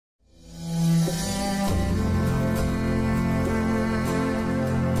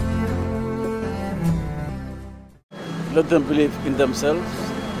let them believe in themselves,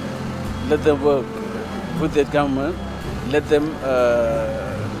 let them work with their government, let them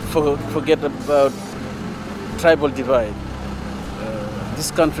forget about tribal divide.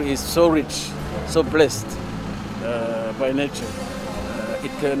 This country is so rich, so blessed by nature.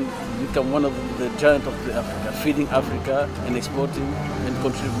 It can become one of the giants of Africa, feeding Africa and exporting and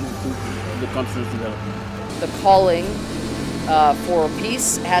contributing to the continent's development. The calling for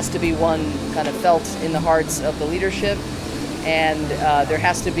peace has to be one kind of felt in the hearts of the leadership, and there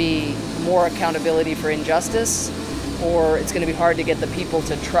has to be more accountability for injustice, or it's going to be hard to get the people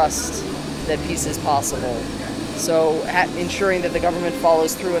to trust that peace is possible. So ensuring that the government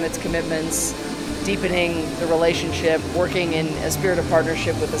follows through on its commitments, deepening the relationship, working in a spirit of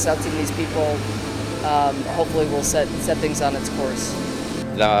partnership with the South Sudanese people, hopefully will set things on its course.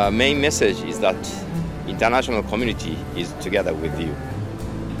 The main message is that international community is together with you.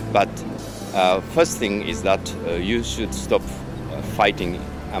 But first thing is that you should stop fighting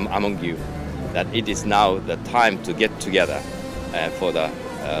among you. That it is now the time to get together for the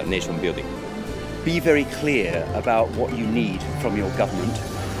nation building. Be very clear about what you need from your government.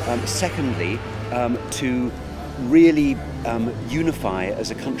 Secondly, to really unify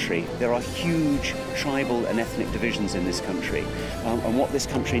as a country. There are huge tribal and ethnic divisions in this country, and what this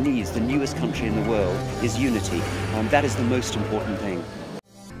country needs, the newest country in the world, is unity. That is the most important thing.